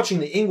if you're watching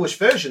the English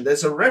version,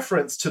 there's a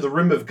reference to the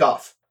Room of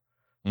Guff,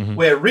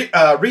 where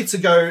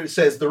Ritsugo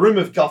says the Room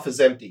of Guff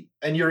is empty.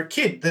 And you're a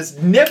kid. There's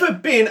never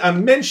been a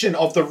mention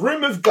of the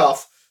Room of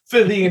Guff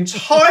for the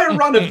entire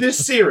run of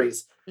this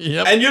series.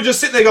 Yep. And you're just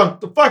sitting there going,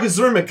 the fuck is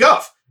the Room of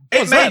Guff?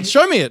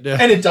 Show me it. Yeah.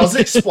 And it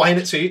doesn't explain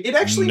it to you. It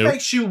actually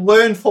makes you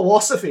learn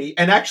philosophy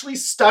and actually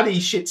study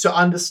shit to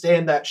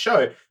understand that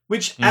show,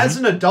 which as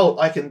an adult,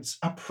 I can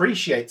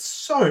appreciate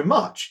so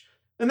much.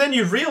 And then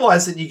you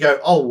realize that you go,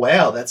 oh,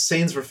 wow, that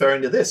scene's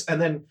referring to this. And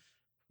then,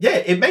 yeah,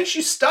 it makes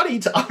you study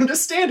to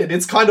understand it.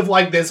 It's kind of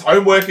like there's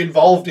homework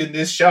involved in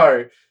this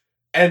show.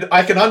 And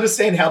I can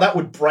understand how that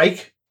would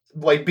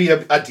be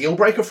a deal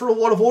breaker for a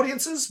lot of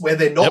audiences where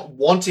they're not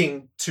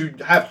wanting to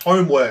have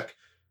homework.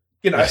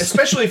 You know,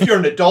 especially if you're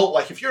an adult,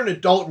 like if you're an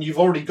adult and you've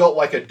already got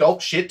like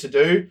adult shit to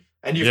do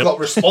and you've got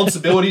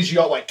responsibilities, you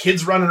got like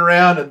kids running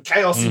around and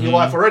chaos in your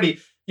life already,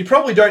 you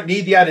probably don't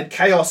need the added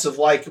chaos of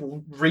like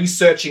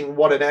researching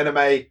what an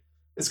anime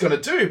is going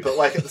to do. But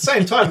like at the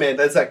same time, man,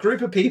 there's that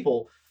group of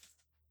people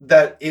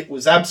that it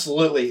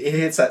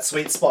hits that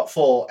sweet spot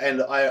for.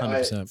 And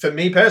I for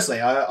me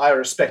personally, I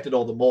respect it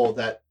all the more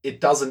that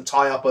it doesn't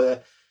tie up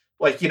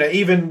like, you know,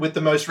 even with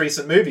the most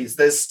recent movies,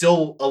 there's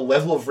still a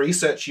level of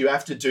research you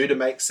have to do to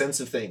make sense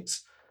of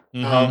things. A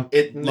lot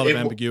of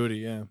ambiguity,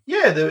 yeah.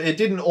 Yeah, it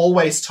didn't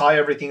always tie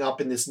everything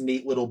up in this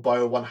neat little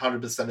bow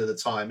 100% of the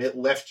time. It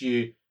left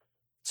you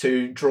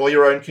to draw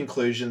your own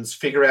conclusions,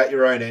 figure out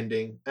your own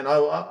ending. And I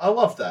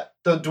love that.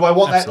 Do I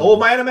want that in all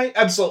my anime?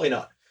 Absolutely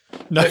not.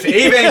 No. For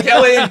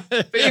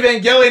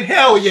Evangelion,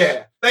 hell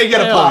yeah. They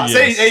get a Hell pass.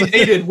 yes.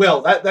 He did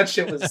well. That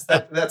shit was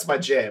that's my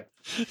jam.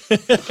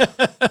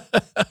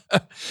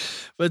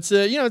 But it's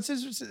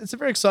a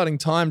very exciting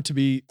time to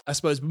be, I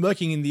suppose,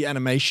 working in the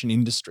animation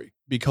industry,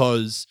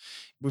 because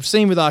we've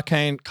seen with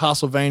Arcane,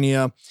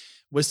 Castlevania,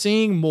 we're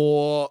seeing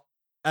more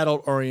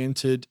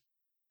adult-oriented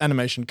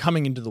animation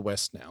coming into the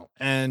West now,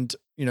 and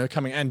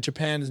and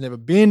Japan has never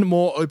been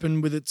more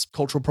open with its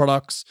cultural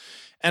products,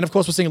 and of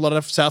course we're seeing a lot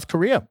of South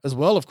Korea as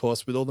well, of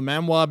course, with all the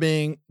manhwa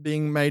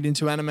being made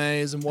into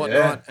animes and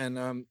whatnot, and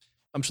I'm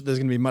sure there's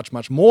going to be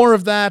much more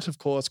of that. Of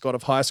course, God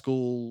of High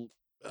School,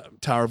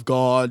 Tower of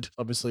God,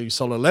 obviously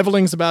Solo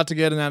Leveling's about to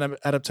get an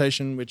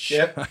adaptation, which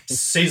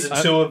season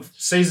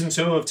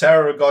two of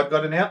Tower of God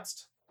got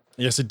announced.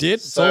 Yes, it did.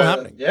 It's all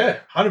happening.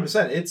 Yeah,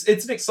 100%.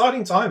 It's an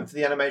exciting time for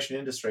the animation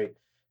industry.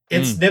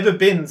 It's never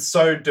been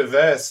so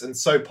diverse and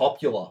so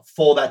popular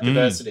for that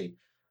diversity.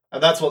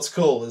 And that's what's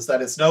cool, is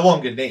that it's no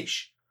longer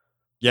niche.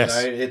 Yes,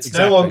 it's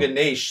exactly. no longer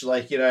niche.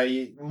 Like,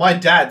 my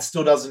dad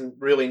still doesn't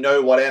really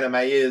know what anime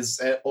is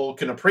or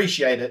can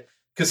appreciate it,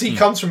 because he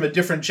comes from a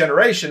different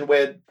generation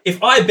where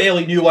if I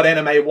barely knew what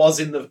anime was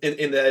in the late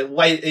in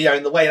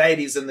the late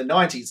 80s and the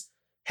 90s,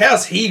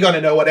 how's he going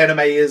to know what anime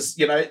is,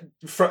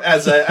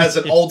 as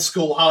an old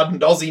school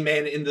hardened Aussie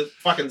man in the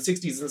fucking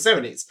 60s and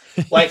 70s?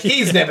 Like,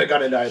 he's never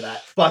going to know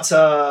that. But,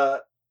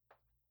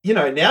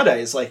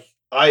 nowadays, like,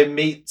 I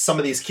meet some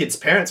of these kids'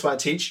 parents when I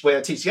teach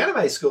the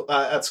anime school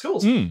at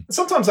schools. And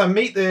sometimes I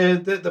meet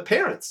the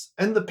parents,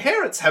 and the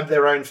parents have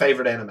their own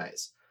favorite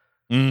animes.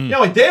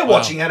 Like, they're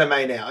watching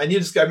anime now, and you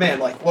just go, man,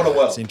 like, what a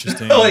world! It's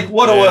interesting. Like,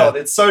 what a world!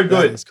 It's so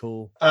good. It's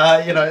cool.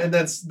 And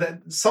there's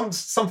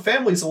some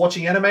families are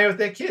watching anime with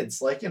their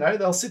kids. Like,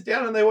 they'll sit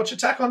down and they watch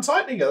Attack on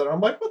Titan together. And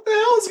I'm like, what the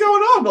hell is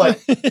going on?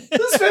 Like,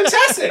 this is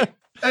fantastic.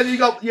 And you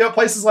got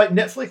places like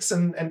Netflix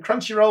and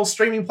Crunchyroll,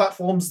 streaming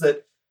platforms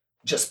that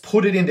just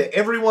put it into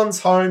everyone's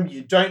home.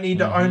 You don't need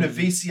to own a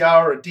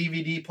VCR or a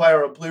DVD player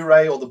or a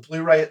Blu-ray or the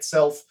Blu-ray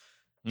itself.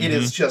 It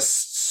is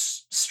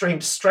just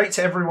streamed straight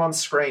to everyone's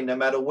screen, no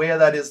matter where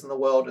that is in the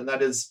world, and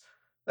that is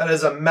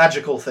a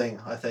magical thing,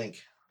 I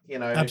think.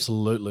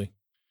 Absolutely.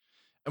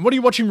 And what are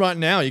you watching right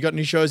now? You got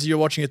any shows that you're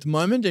watching at the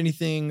moment?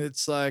 Anything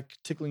that's like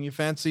tickling your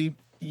fancy?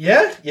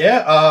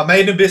 Yeah.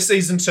 Made in Abyss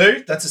season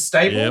 2. That's a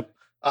staple. Yep.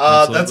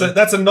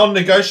 That's a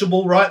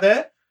non-negotiable right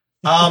there.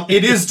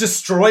 It is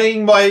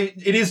destroying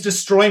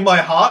my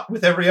heart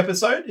with every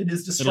episode. It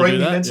is destroying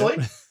me mentally.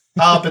 Yep.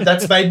 But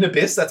that's Made in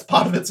Abyss. That's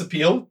part of its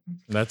appeal.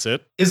 That's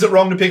it. Is it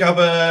wrong to pick up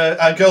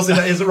Girls in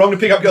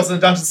the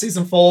Dungeon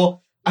season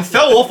 4? I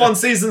fell off on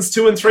seasons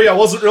 2 and 3. I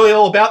wasn't really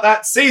all about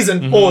that.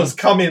 Season 4 has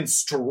come in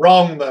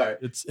strong, though.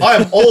 I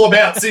am all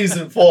about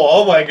season 4.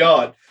 Oh my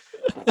god.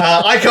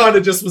 I kind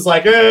of just was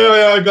like,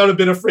 I got a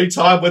bit of free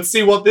time. Let's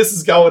see what this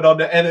is going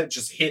on, and it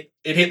just hit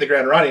the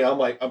ground running. I'm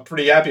like, I'm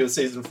pretty happy with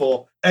season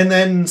 4. And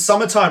then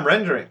Summertime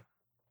Rendering.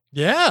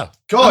 Yeah.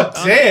 God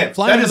damn,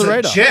 flying that is under the a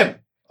radar. gem.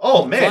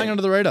 Oh, man. Flying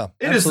under the radar.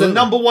 It is the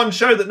number one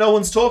show that no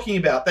one's talking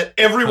about, that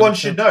everyone 100%.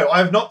 Should know. I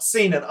have not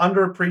seen an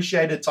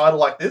underappreciated title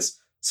like this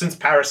since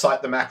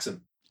Parasite the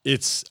Maxim.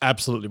 It's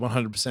absolutely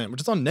 100%,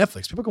 which is on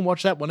Netflix. People can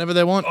watch that whenever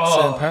they want.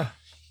 Oh.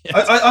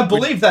 I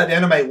believe that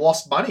anime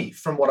lost money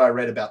from what I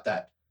read about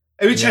that.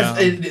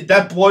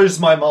 That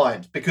blows my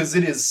mind, because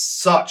it is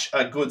such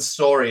a good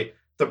story.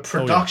 The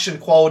production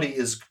quality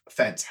is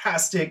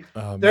fantastic.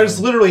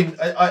 There's literally...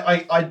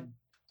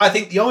 I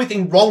think the only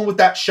thing wrong with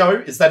that show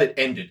is that it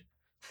ended.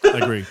 I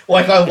agree.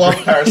 I love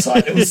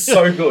Parasite. It was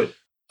so good.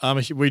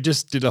 We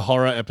just did a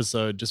horror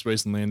episode just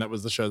recently, and that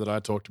was the show that I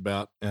talked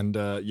about. And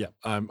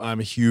I'm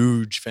a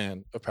huge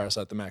fan of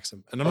Parasite the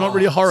Maxim, and I'm not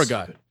really a horror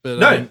guy.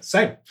 But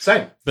same.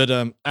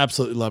 But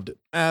absolutely loved it.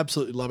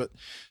 Absolutely love it.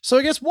 So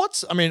I guess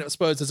I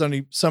suppose there's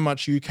only so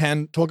much you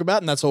can talk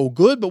about, and that's all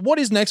good. But what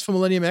is next for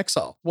Millennium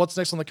Exile? What's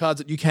next on the cards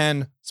that you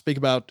can speak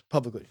about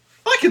publicly?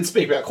 I can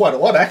speak about quite a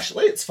lot,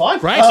 actually. It's fine.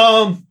 Great.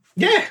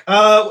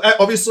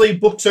 Obviously,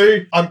 book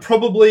 2, I'm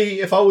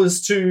probably, if I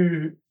was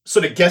to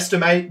sort of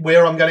guesstimate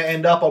where I'm going to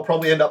end up, I'll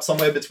probably end up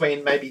somewhere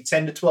between maybe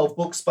 10 to 12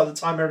 books by the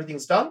time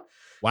everything's done.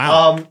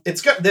 Wow.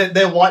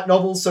 They're light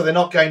novels, so they're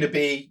not going to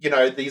be,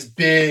 these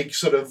big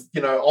sort of,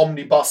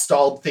 omnibus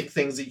style thick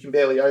things that you can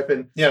barely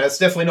open. It's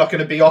definitely not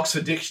going to be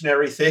Oxford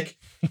Dictionary thick.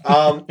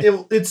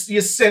 It's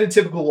your standard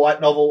typical light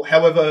novel.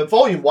 However,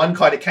 volume 1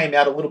 kind of came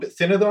out a little bit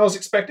thinner than I was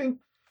expecting.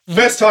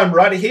 First time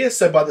writer here,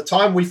 so by the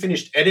time we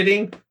finished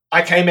editing,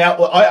 I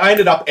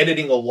ended up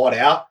editing a lot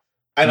out,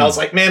 and I was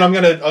like, man, I'll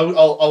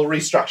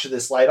restructure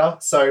this later.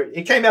 So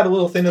it came out a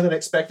little thinner than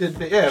expected,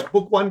 but yeah,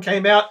 book 1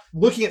 came out.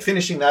 Looking at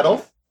finishing that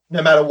off,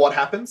 no matter what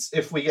happens.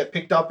 If we get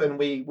picked up and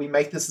we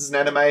make this as an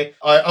anime,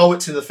 I owe it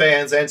to the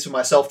fans and to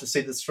myself to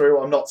see this through.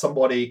 I'm not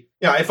somebody,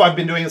 if I've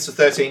been doing this for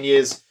 13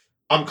 years,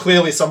 I'm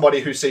clearly somebody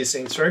who sees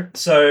things through.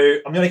 So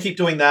I'm going to keep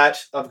doing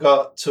that.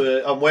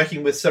 I'm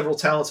working with several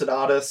talented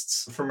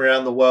artists from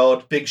around the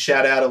world. Big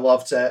shout out and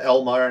love to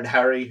Elmo and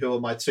Harry, who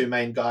are my 2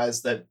 main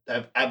guys that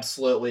have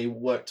absolutely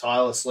worked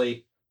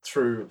tirelessly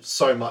through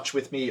so much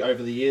with me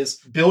over the years.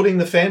 Building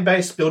the fan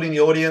base, building the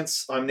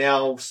audience. I'm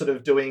now sort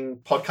of doing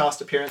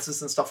podcast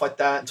appearances and stuff like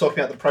that, talking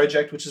about the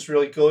project, which is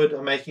really good.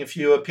 I'm making a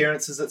few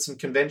appearances at some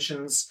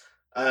conventions,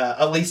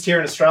 at least here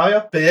in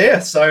Australia. But yeah,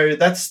 so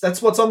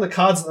that's what's on the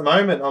cards at the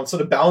moment. I'm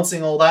sort of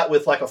balancing all that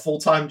with like a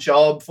full-time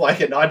job,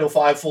 like a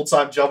 9-to-5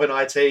 full-time job in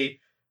IT,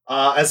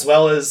 as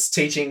well as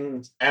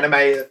teaching anime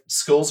at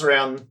schools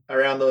around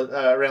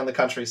the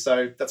country.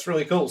 So that's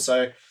really cool.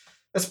 So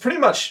that's pretty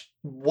much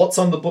what's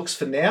on the books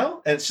for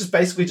now. And it's just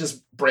basically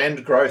just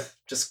brand growth.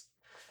 Just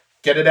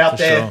get it out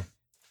there, sure.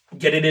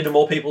 Get it into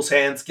more people's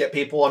hands, get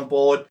people on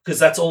board, because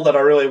that's all that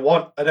I really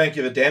want. I don't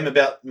give a damn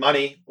about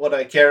money. What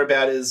I care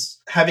about is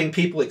having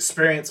people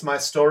experience my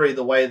story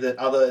the way that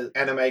other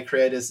anime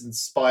creators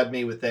inspired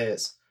me with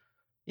theirs.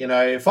 You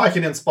know, if I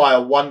can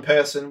inspire one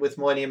person with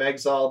Millennium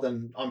Exile,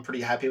 then I'm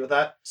pretty happy with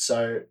that.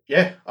 So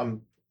yeah,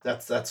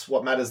 that's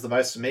what matters the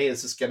most to me,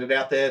 is just get it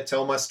out there,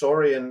 tell my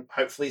story, and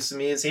hopefully some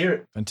ears hear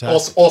it.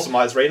 Fantastic. Awesome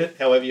eyes read it,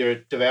 however you're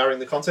devouring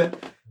the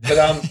content.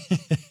 But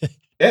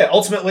yeah,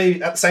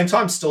 ultimately at the same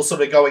time, still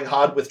sort of going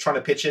hard with trying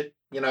to pitch it.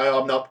 You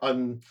know,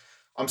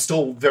 I'm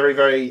still very,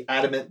 very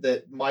adamant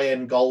that my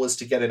end goal is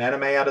to get an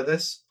anime out of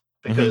this,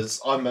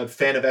 because I'm a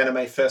fan of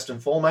anime first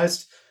and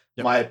foremost.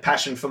 Yep. My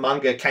passion for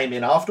manga came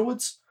in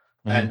afterwards.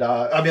 And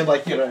I mean,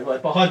 like, you know,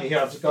 like behind me here,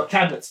 I've just got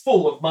cabinets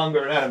full of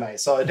manga and anime.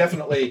 So I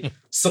definitely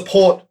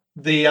support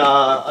the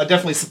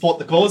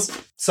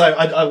cause. So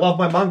I love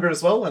my manga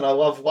as well, and I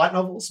love light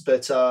novels,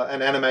 but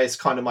an anime is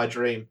kind of my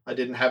dream. I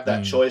didn't have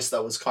that choice.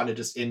 That was kind of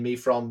just in me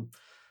from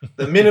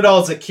the minute I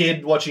was a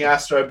kid watching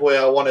Astro Boy.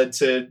 I wanted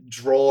to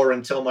draw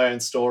and tell my own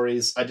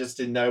stories. I just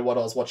didn't know what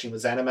I was watching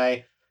was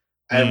anime.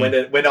 And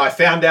when I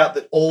found out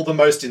that all the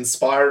most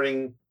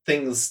inspiring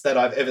things that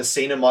I've ever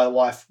seen in my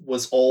life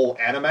was all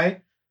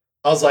anime,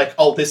 I was like,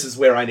 oh, this is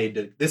where I need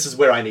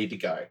to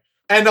go.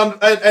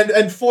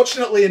 And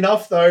fortunately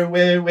enough, though,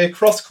 we're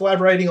cross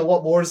collaborating a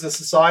lot more as a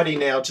society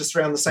now, just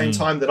around the same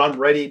time that I'm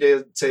ready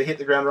to hit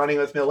the ground running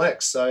with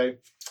Mil-X. So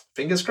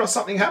fingers crossed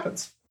something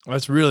happens. Well,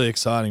 that's really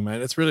exciting,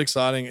 mate. It's really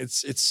exciting.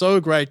 It's so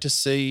great to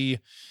see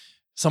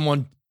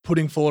someone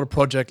putting forward a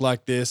project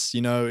like this.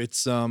 You know,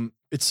 it's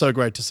so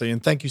great to see.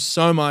 And thank you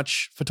so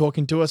much for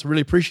talking to us. I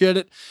really appreciate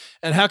it.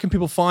 And how can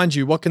people find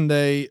you? What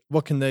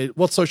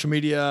social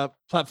media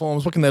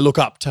platforms, what can they look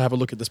up to have a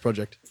look at this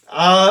project?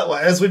 Well,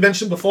 as we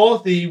mentioned before,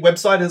 the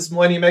website is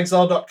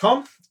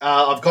millenniumexile.com.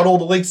 I've got all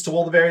the links to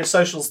all the various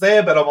socials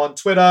there, but I'm on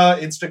Twitter,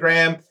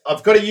 Instagram.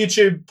 I've got a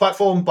YouTube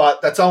platform,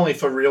 but that's only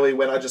for really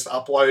when I just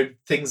upload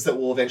things that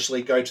will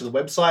eventually go to the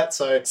website.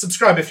 So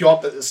subscribe if you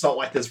want, but it's not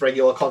like there's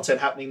regular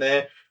content happening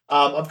there.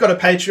 I've got a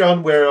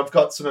Patreon where I've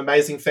got some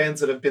amazing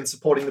fans that have been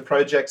supporting the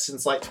project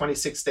since like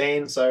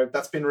 2016. So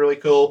that's been really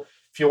cool.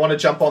 If you want to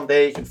jump on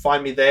there, you can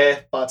find me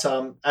there, but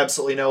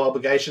absolutely no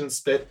obligations.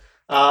 But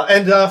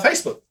and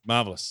Facebook.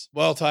 Marvelous.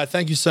 Well, Ty,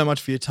 thank you so much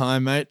for your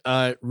time, mate.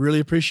 I really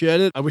appreciate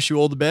it. I wish you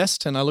all the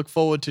best, and I look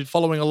forward to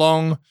following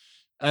along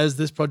as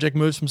this project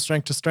moves from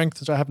strength to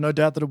strength, which I have no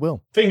doubt that it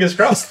will. Fingers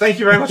crossed. Thank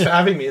you very much for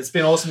having me. It's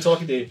been awesome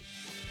talking to you.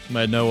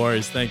 Mate, no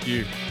worries. Thank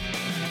you.